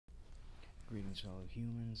Greetings, fellow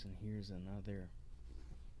humans, and here's another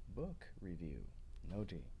book review.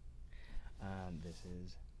 Noti. This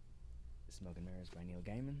is Smoke and Mirrors by Neil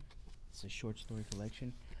Gaiman. It's a short story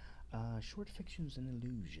collection, short fictions and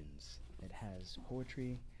illusions. It has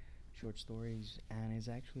poetry, short stories, and is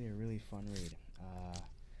actually a really fun read.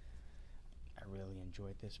 I really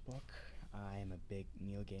enjoyed this book. I am a big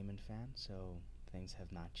Neil Gaiman fan, so things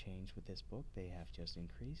have not changed with this book. They have just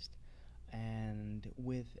increased. And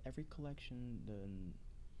with every collection,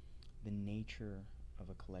 the nature of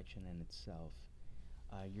a collection in itself,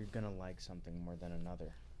 you're gonna like something more than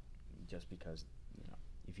another, just because,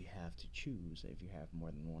 if you have to choose, if you have more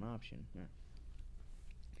than one option. Yeah.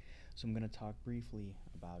 So I'm gonna talk briefly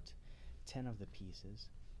about 10 of the pieces.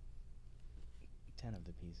 10 of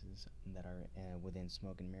the pieces that are within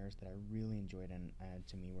Smoke and Mirrors that I really enjoyed and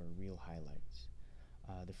to me were real highlights.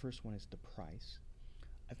 The first one is The Price.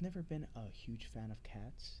 I've never been a huge fan of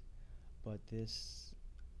cats, but this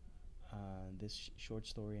short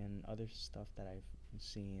story and other stuff that I've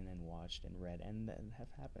seen and watched and read and that have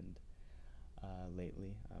happened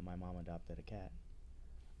lately. My mom adopted a cat.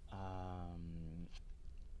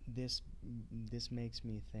 This makes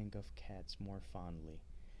me think of cats more fondly,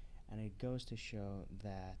 and it goes to show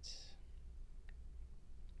that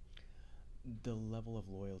the level of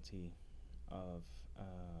loyalty of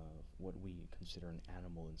what we consider an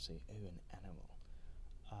animal and say, oh, an animal,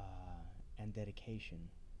 and dedication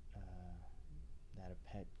that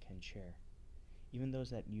a pet can share, even those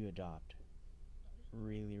that you adopt,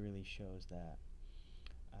 really shows that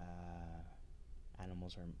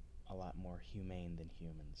animals are a lot more humane than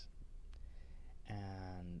humans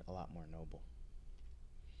and a lot more noble.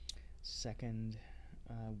 Second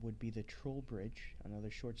would be The Troll Bridge, another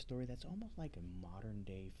short story that's almost like a modern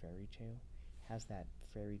day fairy tale. Has that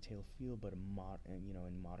fairy tale feel, but in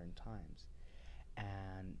modern times,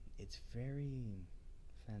 and it's very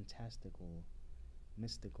fantastical,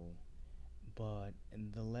 mystical, but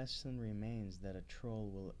the lesson remains that a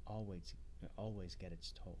troll will always get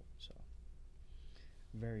its toll. So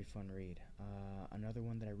very fun read. Another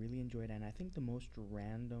one that I really enjoyed, and I think the most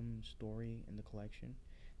random story in the collection,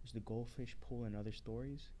 is The Goldfish Pool and Other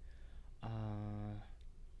Stories.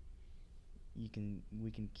 We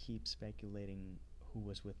can keep speculating who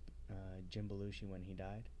was with Jim Belushi when he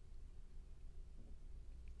died,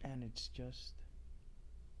 and it's just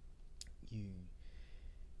you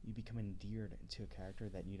become endeared to a character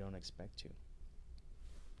that you don't expect to.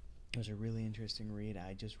 It was a really interesting read.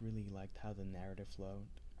 I just really liked how the narrative flowed.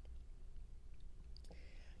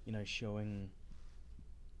 Showing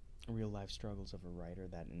real life struggles of a writer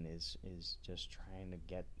that is just trying to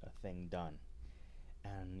get a thing done,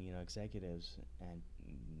 and executives and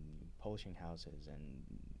publishing houses and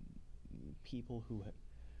people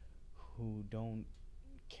who don't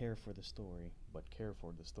care for the story but care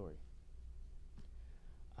for the story,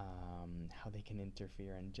 how they can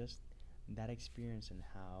interfere, and just that experience and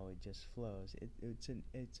how it just flows.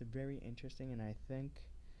 It's a very interesting, and I think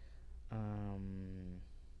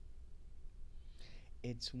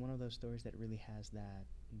it's one of those stories that really has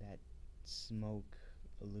that smoke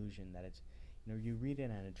illusion, that it's you read it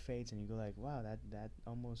and it fades and you go like, wow, that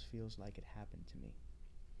almost feels like it happened to me.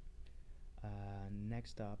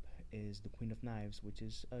 Next up is The Queen of Knives, which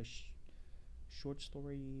is a short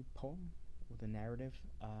story poem with a narrative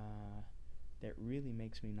that really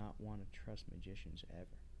makes me not want to trust magicians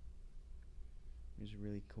ever. It's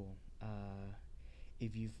really cool.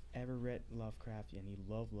 If you've ever read Lovecraft and you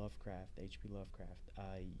love Lovecraft, H.P. Lovecraft,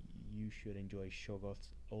 you should enjoy Shoggoth's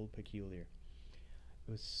Old Peculiar.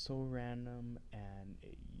 It was so random, and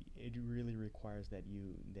it really requires that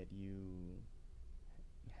you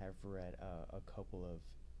have read a couple of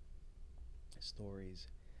stories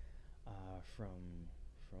from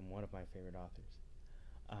one of my favorite authors.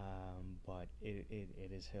 But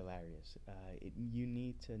it is hilarious. You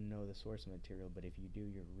need to know the source material, but if you do,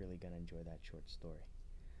 you're really gonna enjoy that short story.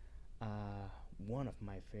 One of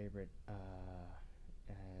my favorite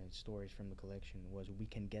stories from the collection was We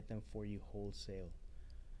Can Get Them For You Wholesale,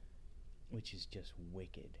 which is just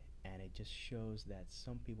wicked, and it just shows that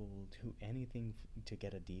some people will do anything to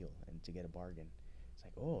get a deal and to get a bargain. It's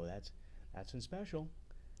like, oh, that's in special,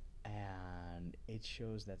 and it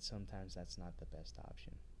shows that sometimes that's not the best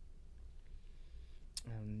option.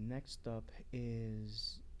 Next up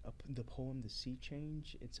is the poem The Sea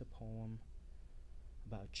Change. It's a poem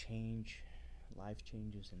about change, life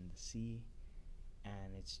changes in the sea,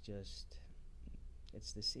 and it's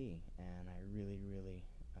the sea, and I really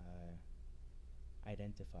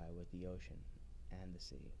identify with the ocean and the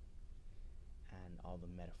sea and all the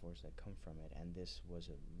metaphors that come from it, and this was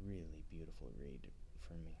a really beautiful read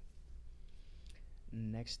for me.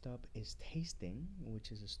 next up is Tasting,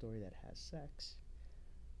 which is a story that has sex,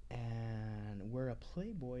 and where a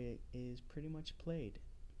playboy is pretty much played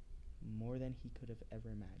more than he could have ever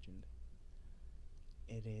imagined.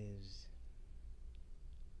 It is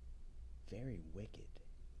very wicked,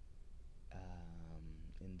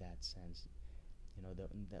 in that sense. You know,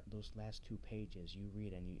 those last 2 pages you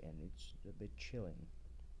read, and it's a bit chilling,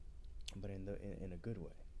 but in a good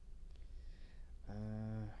way.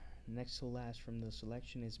 Next to last from the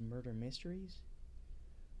selection is Murder Mysteries,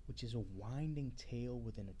 which is a winding tale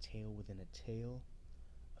within a tale within a tale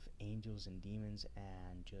of angels and demons,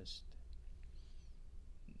 and just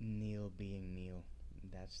Neil being Neil.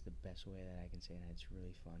 That's the best way that I can say it. It's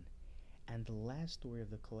really fun. And the last story of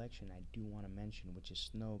the collection I do want to mention, which is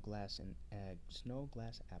Snow Glass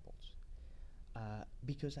Apples.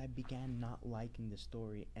 Because I began not liking the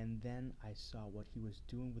story, and then I saw what he was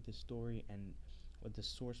doing with the story and what the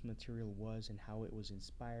source material was and how it was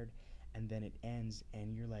inspired, and then it ends,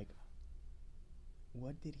 and you're like,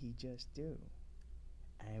 what did he just do?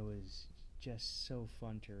 And it was just so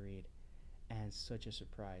fun to read, and such a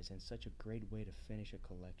surprise, and such a great way to finish a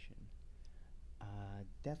collection.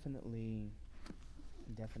 Definitely,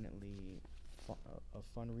 definitely a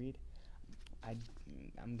fun read. I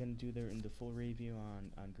I'm gonna do the full review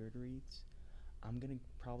on Goodreads. I'm gonna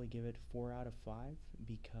probably give it 4 out of 5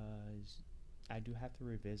 because I do have to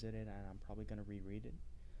revisit it, and I'm probably gonna reread it.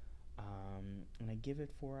 And I give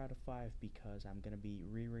it 4 out of 5 because I'm gonna be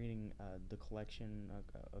rereading the collection,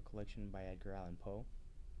 a collection by Edgar Allan Poe,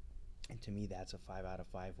 and to me that's a 5 out of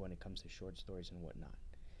 5 when it comes to short stories and whatnot.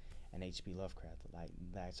 And H.P. Lovecraft, like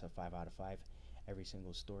that's a 5 out of 5. Every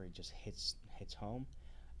single story just hits home.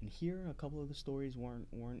 And here, a couple of the stories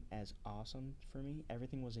weren't as awesome for me.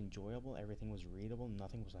 Everything was enjoyable. Everything was readable.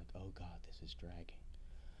 Nothing was like, oh God, this is dragging.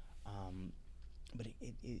 Um, but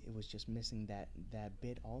it was just missing that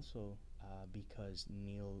bit also, because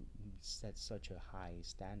Neil set such a high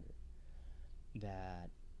standard that,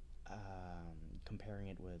 comparing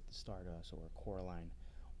it with Stardust or Coraline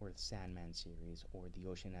or the Sandman series or The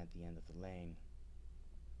Ocean at the End of the Lane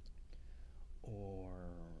or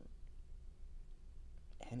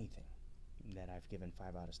anything that I've given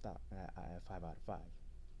 5 out of 5,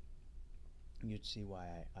 you'd see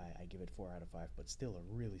why I give it 4 out of 5, but still a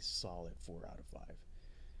really solid 4 out of 5.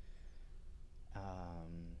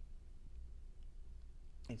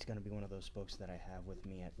 It's gonna be one of those books that I have with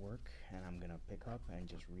me at work, and I'm gonna pick up and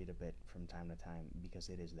just read a bit from time to time because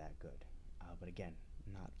it is that good. But again,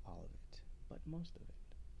 not all of it, but most of it.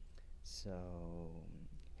 So,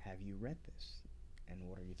 have you read this? And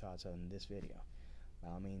what are your thoughts on this video? By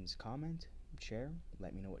all means, comment, share,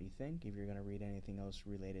 let me know what you think. If you're going to read anything else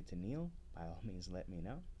related to Neil, by all means, let me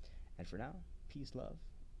know. And for now, peace, love,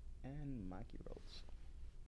 and Maki rolls.